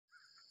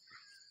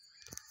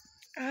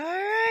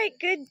Alright,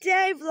 good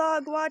day,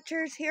 vlog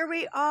watchers. Here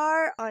we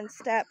are on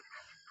step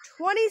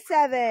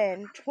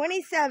 27.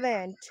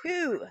 27,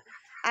 2.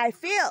 I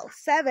feel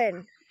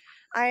 7.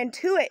 I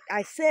intuit,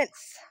 I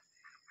sense.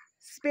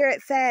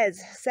 Spirit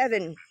says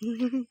 7.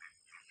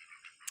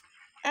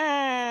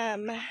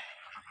 I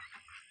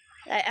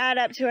add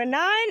up to a 9,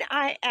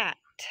 I act.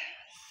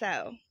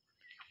 So,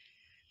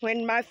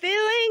 when my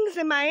feelings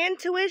and my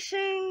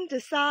intuition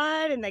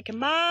decide and they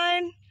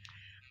combine,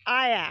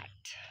 I act.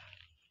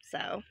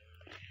 So,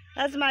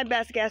 that's my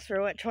best guess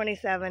for what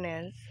 27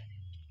 is.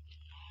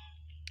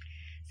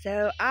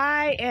 So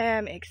I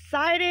am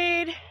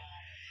excited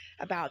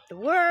about the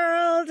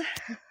world.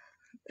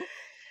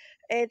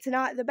 It's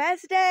not the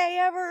best day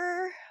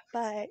ever,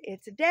 but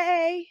it's a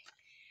day.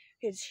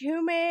 It's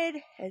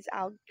humid as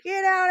I'll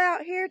get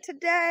out here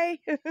today.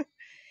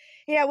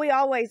 Yeah, we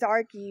always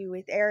argue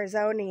with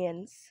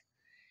Arizonians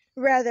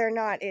whether or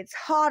not it's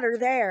hotter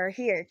there or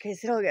here,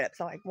 because it'll get up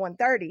to like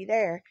 1:30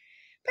 there.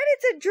 But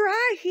it's a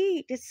dry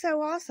heat. It's so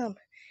awesome.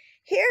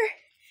 Here,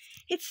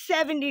 it's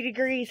 70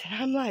 degrees,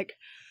 and I'm like,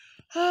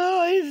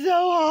 oh, it's so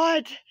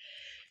hot.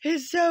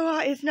 It's so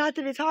hot. It's not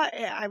that it's hot.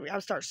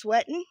 I'll start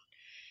sweating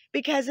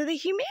because of the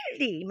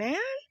humidity, man.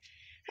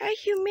 That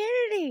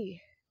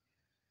humidity.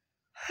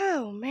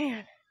 Oh,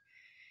 man.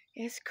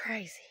 It's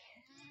crazy.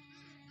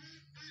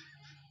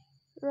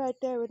 Right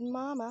there with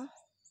Mama.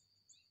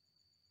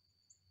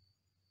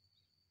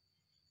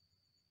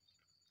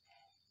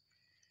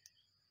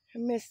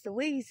 And Miss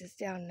Louise is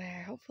down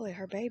there. Hopefully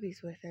her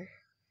baby's with her.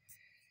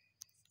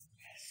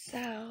 So,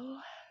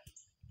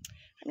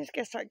 I'm just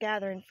going to start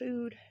gathering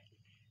food.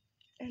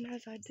 And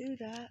as I do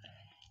that,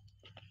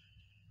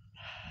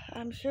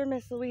 I'm sure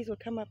Miss Louise will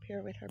come up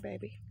here with her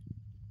baby.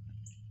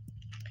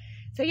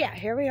 So yeah,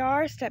 here we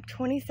are, step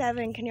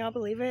 27. Can y'all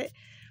believe it?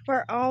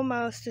 We're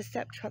almost to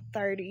step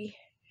 30.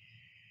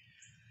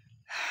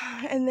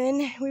 And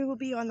then we will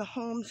be on the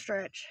home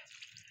stretch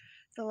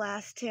the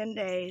last 10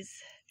 days,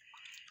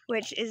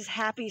 which is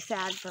happy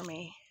sad for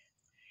me.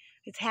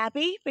 It's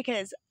happy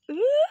because,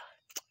 ooh,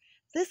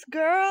 this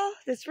girl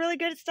that's really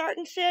good at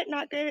starting shit,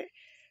 not good at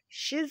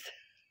shiz.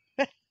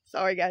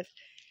 Sorry, guys.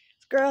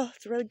 This girl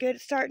is really good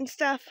at starting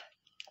stuff,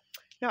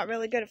 not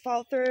really good at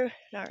fall through,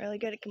 not really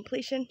good at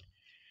completion.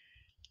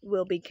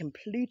 Will be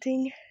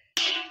completing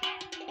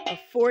a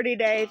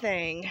 40-day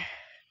thing.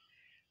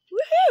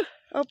 Woohoo!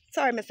 Oh,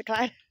 sorry, Mr.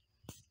 Clyde.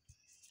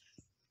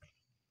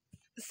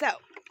 So,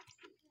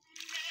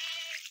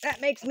 that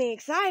makes me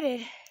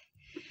excited.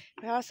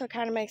 It also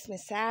kind of makes me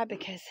sad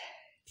because,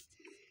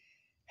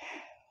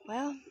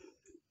 well, I'm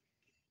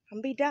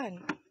gonna be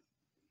done.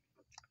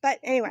 But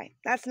anyway,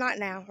 that's not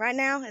now. Right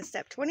now, it's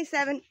step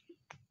 27.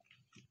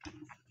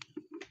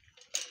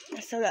 I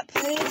still got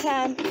plenty of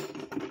time.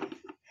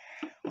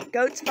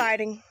 Goats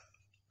fighting.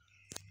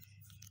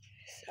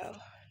 So,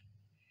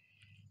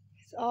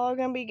 it's all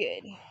gonna be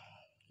good.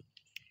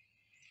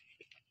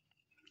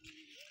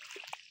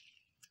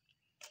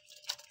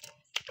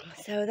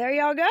 So there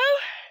y'all go.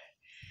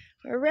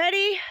 We're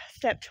ready.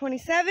 Step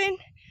 27.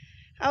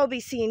 I will be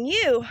seeing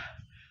you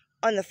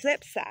on the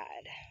flip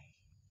side.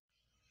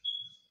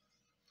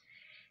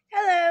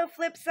 Hello,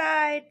 flip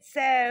side.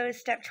 So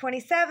step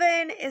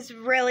 27 is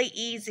really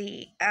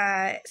easy.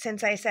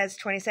 Since I says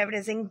 27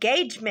 is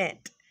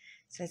engagement.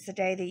 So it's the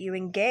day that you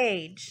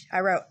engage. I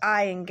wrote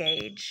I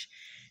engage.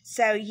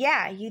 So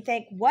yeah, you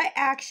think, what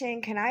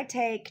action can I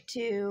take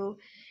to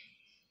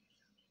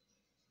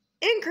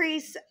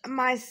increase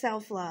my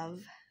self-love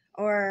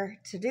or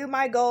to do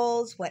my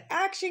goals? What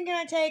action can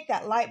I take?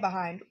 That light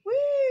behind.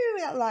 Woo,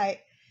 that light.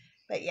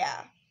 But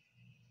yeah.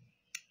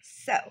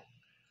 So,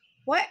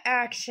 what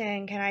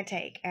action can I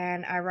take?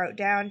 And I wrote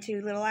down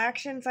 2 little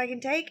actions I can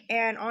take.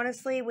 And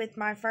honestly, with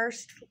my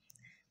first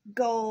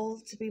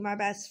goal to be my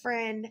best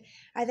friend,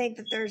 I think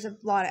that there's a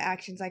lot of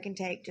actions I can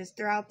take just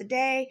throughout the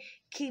day.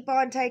 Keep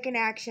on taking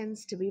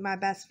actions to be my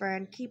best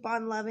friend. Keep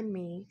on loving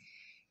me.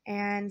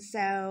 And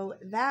so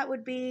that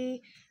would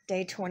be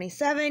day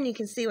 27. You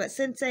can see what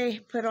Sensei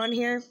put on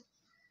here.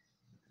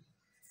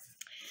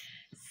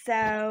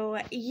 So,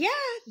 yeah,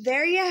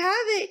 there you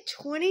have it.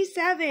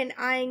 27.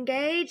 I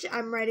engage.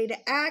 I'm ready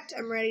to act.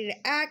 I'm ready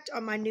to act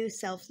on my new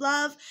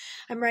self-love.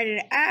 I'm ready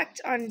to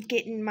act on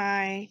getting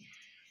my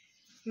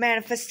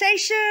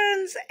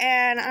manifestations.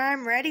 And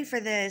I'm ready for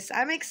this.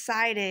 I'm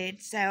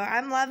excited. So,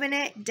 I'm loving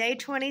it. Day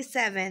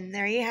 27.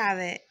 There you have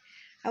it.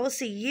 I will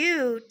see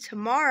you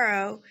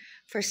tomorrow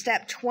for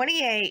step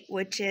 28,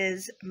 which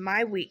is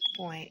my weak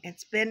point.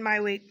 It's been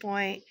my weak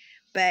point,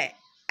 but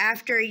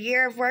after a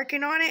year of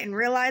working on it and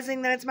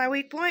realizing that it's my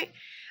weak point,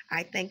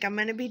 I think I'm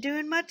going to be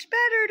doing much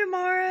better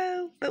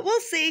tomorrow. But we'll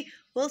see.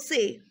 We'll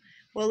see.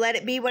 We'll let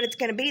it be what it's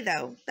going to be,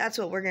 though. That's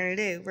what we're going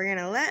to do. We're going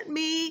to let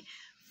me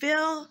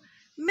feel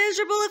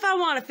miserable if I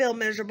want to feel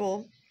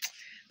miserable.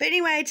 But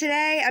anyway,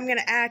 today I'm going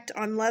to act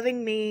on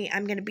loving me.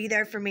 I'm going to be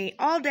there for me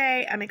all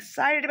day. I'm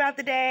excited about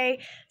the day.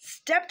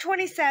 Step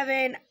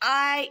 27,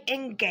 I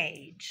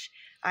engage.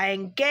 I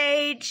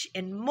engage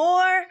in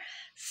more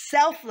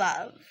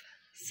self-love.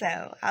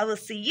 So I will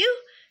see you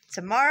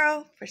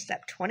tomorrow for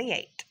step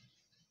 28.